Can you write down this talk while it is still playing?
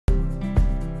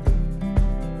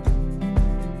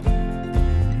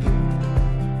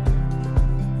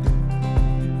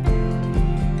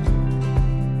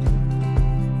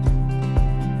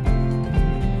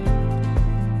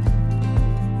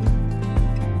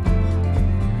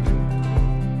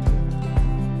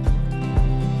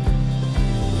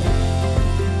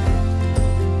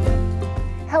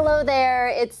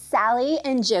it's Sally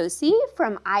and Josie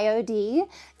from IOD,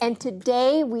 and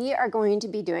today we are going to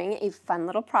be doing a fun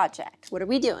little project. What are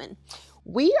we doing?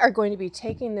 We are going to be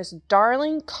taking this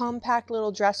darling compact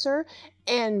little dresser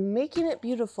and making it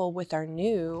beautiful with our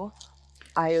new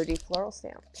IOD floral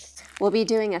stamps. We'll be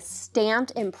doing a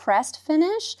stamped impressed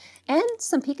finish and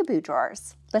some peekaboo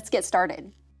drawers. Let's get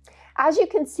started. As you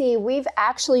can see, we've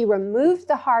actually removed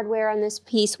the hardware on this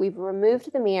piece, we've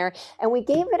removed the mirror, and we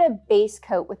gave it a base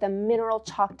coat with a mineral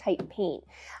chalk-type paint.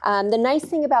 The nice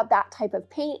thing about that type of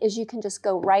paint is you can just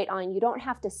go right on. You don't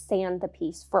have to sand the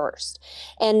piece first.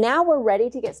 And now we're ready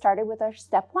to get started with our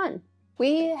step one.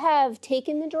 We have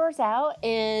taken the drawers out,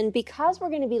 and because we're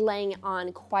going to be laying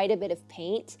on quite a bit of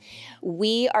paint,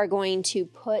 we are going to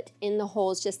put in the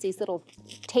holes just these little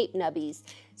tape nubbies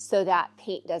so that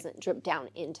paint doesn't drip down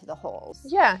into the holes.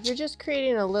 Yeah, you're just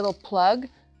creating a little plug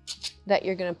that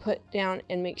you're going to put down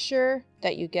and make sure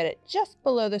that you get it just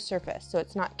below the surface so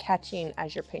it's not catching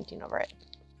as you're painting over it.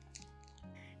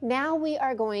 Now we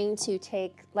are going to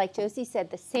take, like Josie said,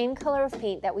 the same color of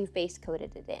paint that we've base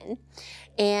coated it in,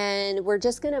 and we're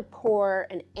just going to pour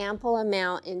an ample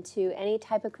amount into any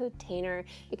type of container.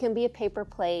 It can be a paper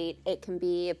plate, it can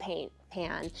be a paint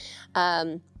pan.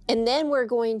 And then we're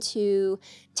going to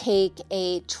take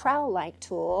a trowel-like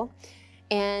tool,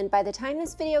 and by the time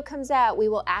this video comes out, we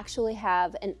will actually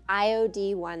have an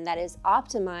IOD one that is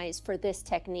optimized for this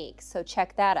technique, so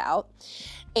check that out.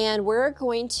 And we're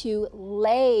going to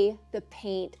lay the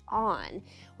paint on.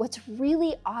 What's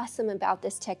really awesome about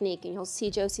this technique, and you'll see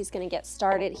Josie's gonna get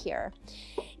started here,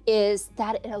 is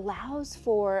that it allows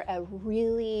for a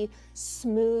really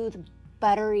smooth,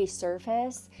 buttery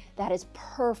surface that is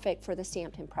perfect for the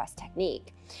stamped and pressed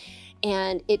technique.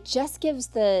 And it just gives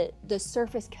the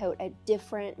surface coat a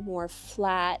different, more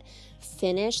flat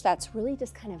finish that's really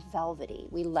just kind of velvety.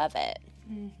 We love it.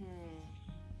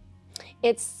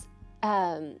 It's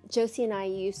Josie and I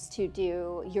used to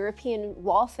do European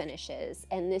wall finishes,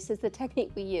 and this is the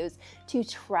technique we use to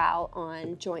trowel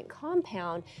on joint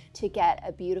compound to get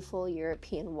a beautiful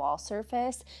European wall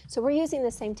surface. So we're using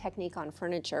the same technique on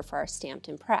furniture for our stamped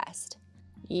and pressed.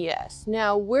 Yes,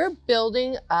 now we're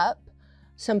building up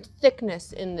some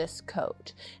thickness in this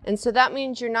coat, and so that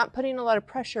means you're not putting a lot of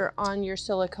pressure on your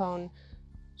silicone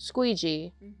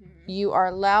squeegee. You are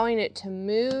allowing it to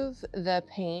move the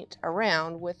paint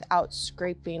around without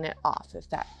scraping it off, if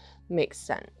that makes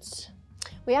sense.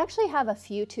 We actually have a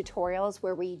few tutorials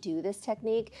where we do this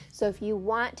technique, so if you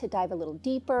want to dive a little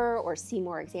deeper or see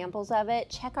more examples of it,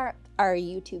 check our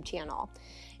YouTube channel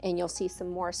and you'll see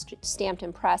some more stamped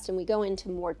and pressed, and we go into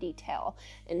more detail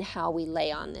in how we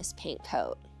lay on this paint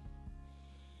coat.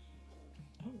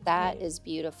 That is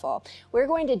beautiful. We're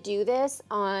going to do this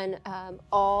on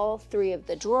all three of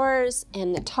the drawers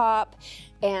and the top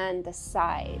and the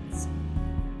sides.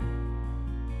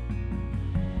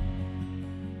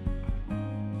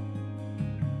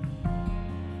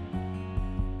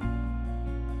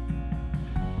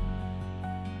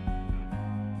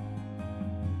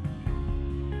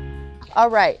 All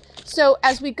right, so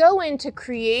as we go in to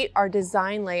create our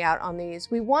design layout on these,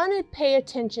 we want to pay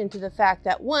attention to the fact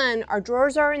that one, our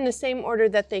drawers are in the same order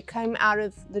that they come out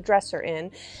of the dresser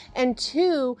in, and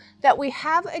two, that we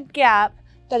have a gap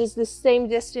that is the same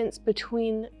distance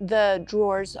between the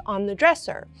drawers on the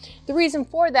dresser. The reason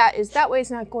for that is that way it's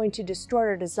not going to distort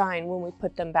our design when we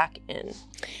put them back in.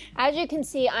 As you can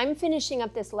see, I'm finishing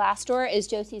up this last drawer as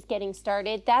Josie's getting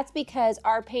started. That's because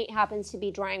our paint happens to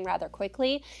be drying rather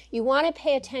quickly. You want to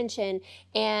pay attention,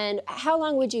 and how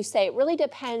long would you say? It really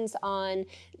depends on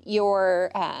your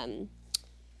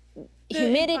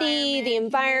humidity, the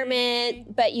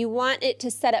environment, but you want it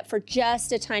to set up for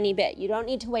just a tiny bit. You don't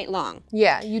need to wait long.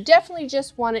 Yeah, you definitely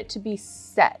just want it to be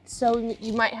set. So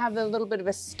you might have a little bit of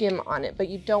a skim on it, but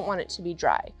you don't want it to be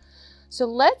dry. So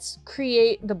let's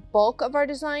create the bulk of our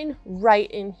design right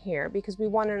in here because we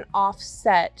want an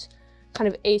offset, kind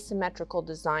of asymmetrical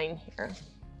design here.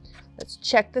 Let's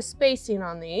check the spacing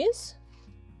on these.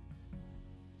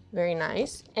 Very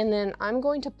nice. And then I'm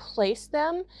going to place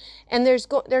them, and there's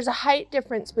a height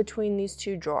difference between these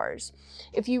two drawers.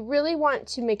 If you really want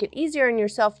to make it easier on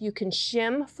yourself, you can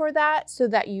shim for that so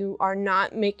that you are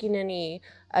not making any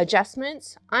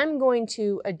adjustments. I'm going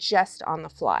to adjust on the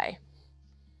fly.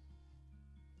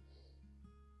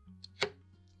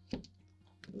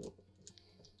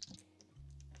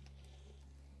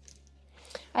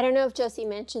 I don't know if Josie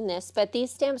mentioned this, but these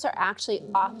stamps are actually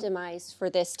optimized for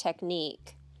this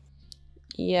technique.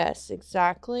 Yes,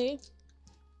 exactly.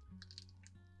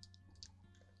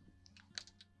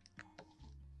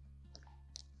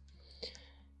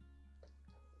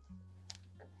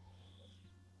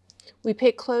 We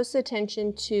pay close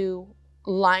attention to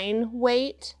line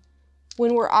weight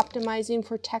when we're optimizing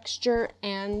for texture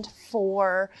and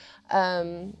for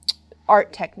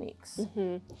art techniques.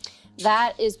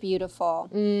 That is beautiful.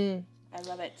 I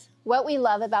love it. What we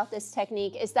love about this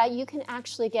technique is that you can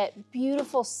actually get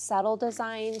beautiful subtle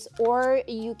designs, or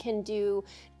you can do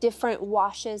different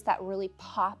washes that really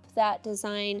pop that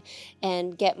design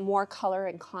and get more color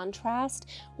and contrast.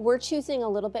 We're choosing a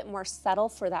little bit more subtle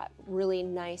for that really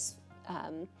nice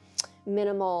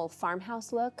minimal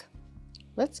farmhouse look.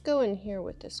 Let's go in here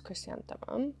with this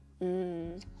chrysanthemum.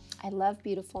 I love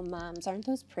beautiful mums. Aren't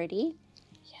those pretty?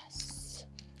 Yes.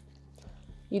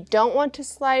 You don't want to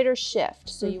slide or shift,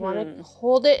 so you want to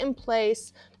hold it in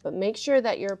place, but make sure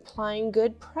that you're applying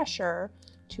good pressure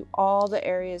to all the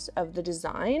areas of the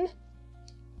design.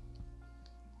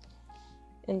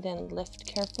 And then lift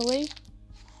carefully.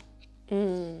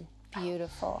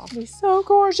 Beautiful. It'll be so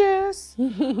gorgeous.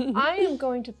 I am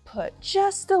going to put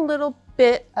just a little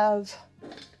bit of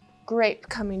grape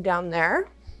coming down there,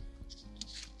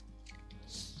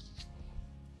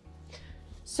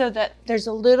 so that there's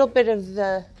a little bit of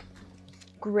the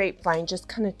grapevine just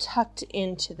kind of tucked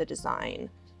into the design.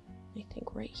 I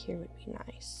think right here would be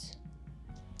nice.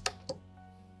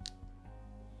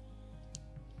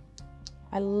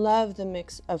 I love the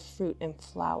mix of fruit and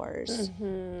flowers.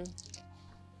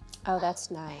 Oh, that's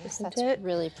nice. Isn't That's it?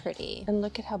 really pretty. And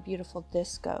look at how beautiful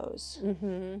this goes.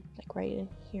 Like right in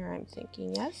here, I'm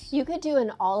thinking, yes? You could do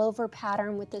an all over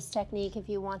pattern with this technique if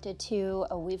you wanted to.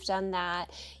 We've done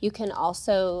that. You can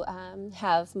also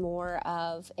have more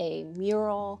of a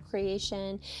mural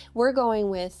creation. We're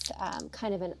going with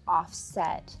kind of an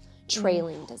offset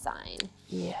trailing design.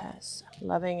 Yes,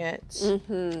 loving it.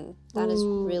 That is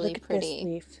really look at pretty. this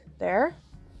leaf there.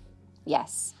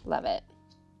 Yes, love it.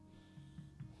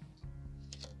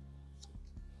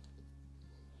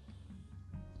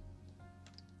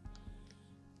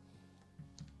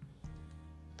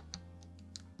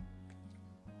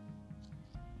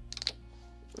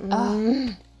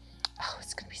 Oh,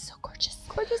 it's gonna be so gorgeous.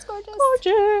 Gorgeous, gorgeous.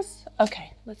 Gorgeous.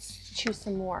 Okay, let's choose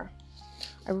some more.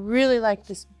 I really like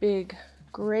this big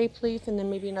grape leaf, and then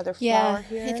maybe another flower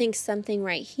here. I think something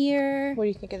right here. What do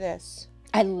you think of this?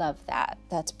 I love that.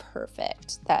 That's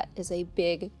perfect. That is a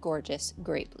big, gorgeous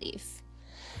grape leaf.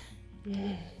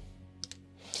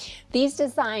 These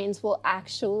designs will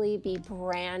actually be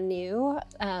brand new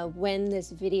when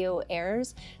this video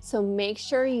airs, so make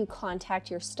sure you contact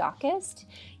your stockist.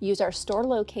 Use our store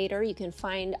locator. You can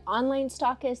find online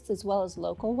stockists as well as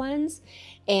local ones,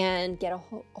 and get a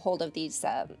hold of these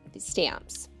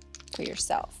stamps for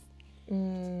yourself.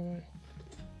 We're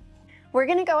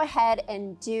gonna go ahead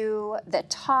and do the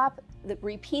top,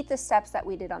 repeat the steps that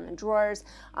we did on the drawers,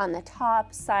 on the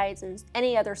top, sides, and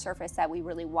any other surface that we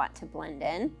really want to blend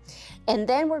in. And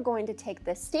then we're going to take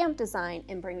the stamp design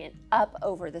and bring it up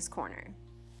over this corner.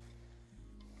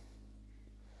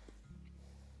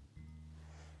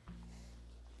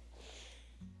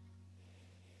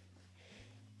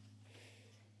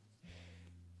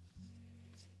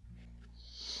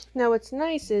 Now what's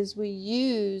nice is we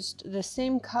used the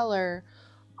same color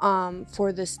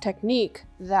for this technique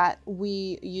that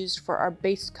we used for our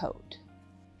base coat.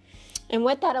 And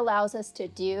what that allows us to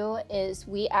do is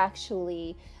we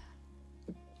actually,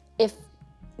 if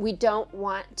we don't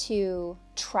want to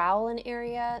trowel an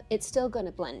area, it's still going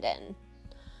to blend in.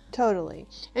 Totally.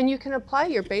 And you can apply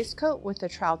your base coat with the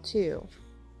trowel too.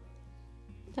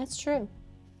 That's true.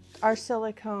 Our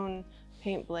silicone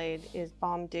paint blade is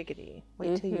bomb diggity.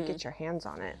 Wait till you get your hands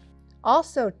on it.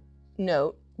 Also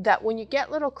note that when you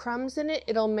get little crumbs in it,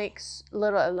 it'll make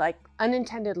little like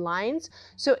unintended lines.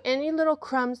 So any little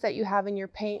crumbs that you have in your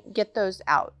paint, get those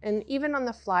out. And even on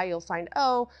the fly, you'll find,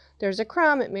 oh, there's a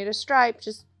crumb, it made a stripe,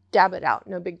 just dab it out,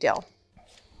 no big deal.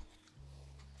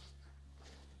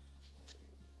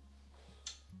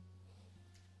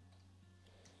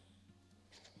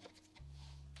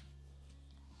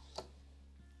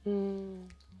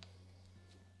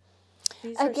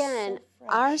 Again,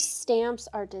 our stamps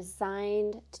are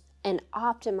designed and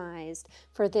optimized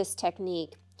for this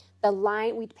technique. The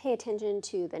line, we pay attention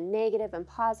to the negative and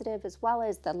positive as well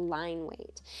as the line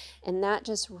weight. And that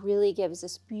just really gives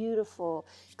this beautiful,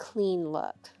 clean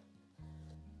look.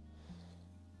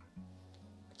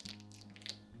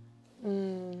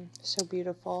 So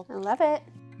beautiful. I love it.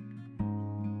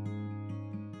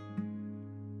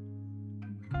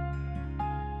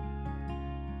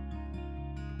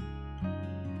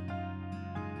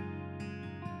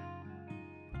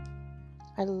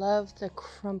 I love the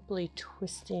crumply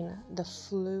twisting, the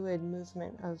fluid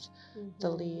movement of the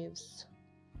leaves.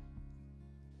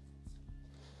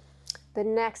 The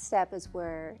next step is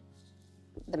where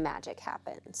the magic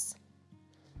happens.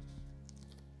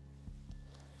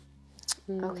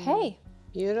 Okay.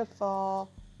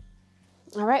 Beautiful.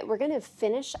 All right, we're gonna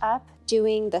finish up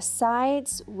doing the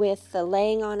sides with the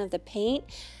laying on of the paint,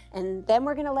 and then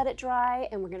we're gonna let it dry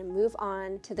and we're gonna move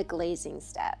on to the glazing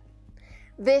step.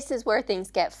 This is where things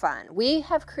get fun. We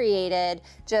have created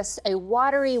just a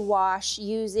watery wash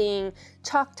using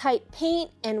chalk-type paint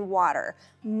and water,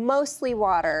 mostly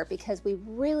water, because we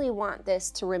really want this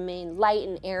to remain light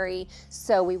and airy,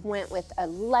 so we went with a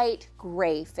light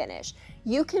gray finish.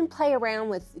 You can play around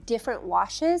with different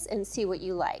washes and see what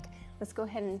you like. Let's go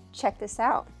ahead and check this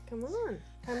out. Come on,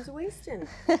 time's wasting.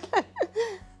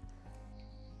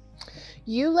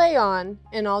 You lay on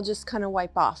and I'll just kind of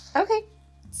wipe off. Okay,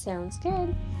 sounds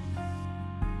good.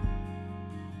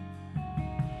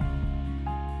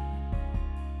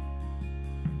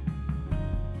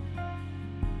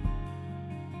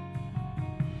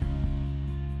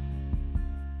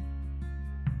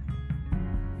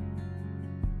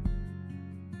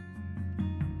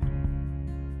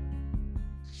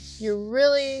 You're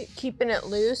really keeping it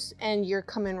loose and you're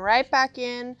coming right back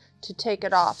in to take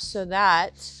it off so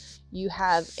that you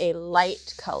have a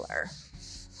light color.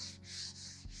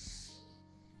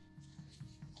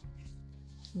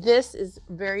 This is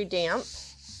very damp.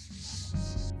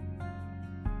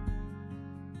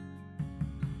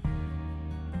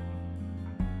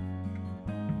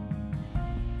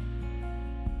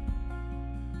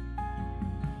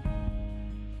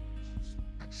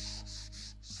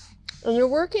 And you're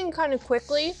working kind of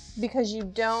quickly because you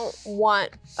don't want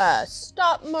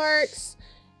stop marks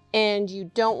and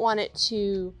you don't want it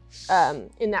to,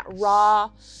 in that raw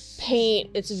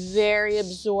paint, it's very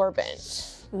absorbent.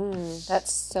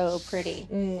 That's so pretty.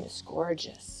 It's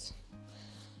gorgeous.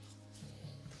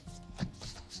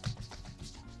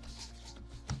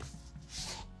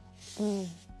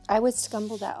 I would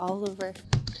scumble that all over.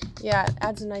 Yeah, it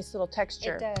adds a nice little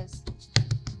texture. It does.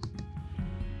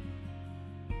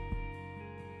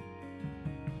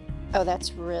 Oh,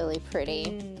 that's really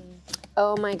pretty.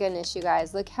 Oh my goodness, you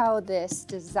guys, look how this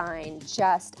design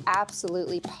just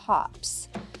absolutely pops.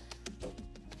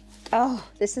 Oh,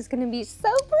 this is gonna be so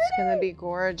pretty. It's gonna be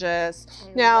gorgeous.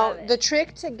 Now, the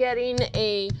trick to getting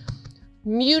a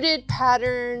muted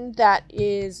pattern that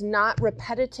is not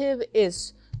repetitive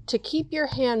is to keep your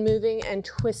hand moving and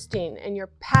twisting, and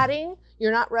you're patting,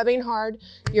 you're not rubbing hard,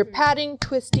 you're patting,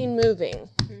 twisting, moving.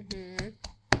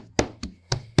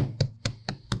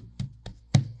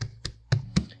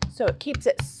 So it keeps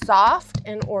it soft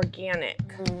and organic.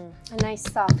 A nice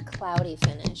soft cloudy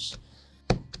finish.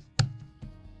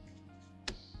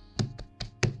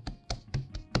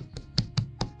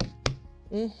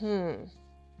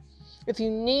 If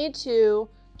you need to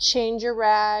change your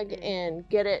rag and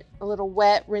get it a little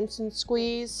wet, rinse and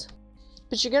squeeze,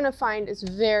 but you're gonna find it's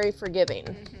very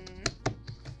forgiving.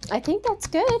 I think that's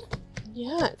good.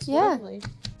 Yeah, it's lovely.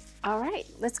 All right,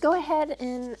 let's go ahead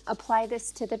and apply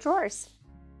this to the drawers.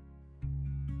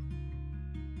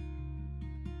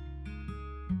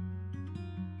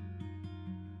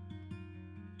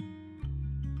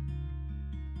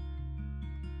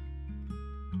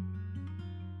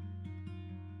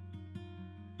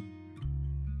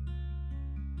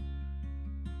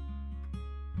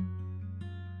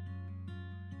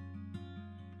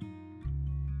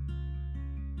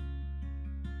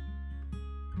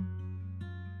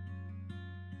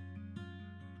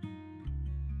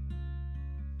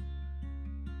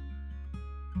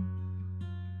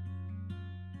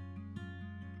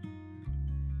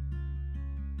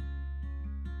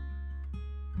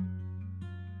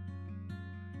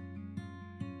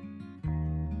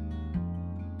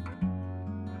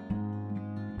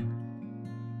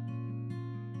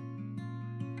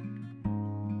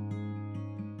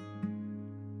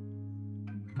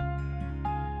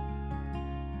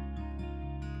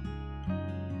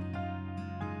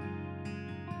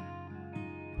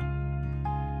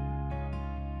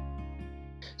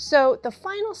 So the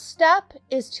final step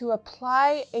is to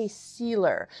apply a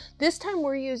sealer. This time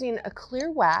we're using a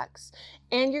clear wax,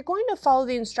 and you're going to follow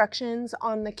the instructions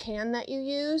on the can that you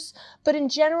use, but in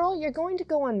general you're going to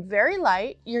go on very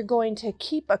light. You're going to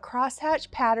keep a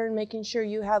crosshatch pattern, making sure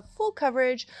you have full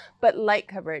coverage but light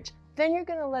coverage. Then you're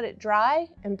going to let it dry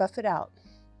and buff it out.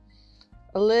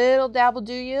 A little dab will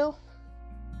do you.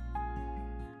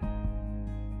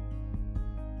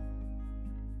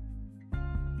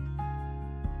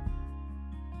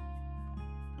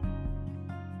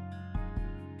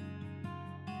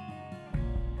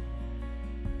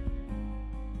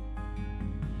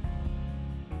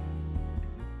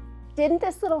 Didn't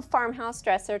this little farmhouse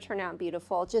dresser turn out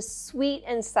beautiful? Just sweet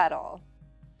and subtle.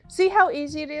 See how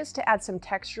easy it is to add some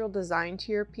textural design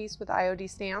to your piece with IOD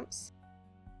stamps?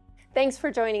 Thanks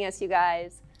for joining us, you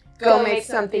guys. Go make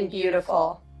something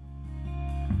beautiful.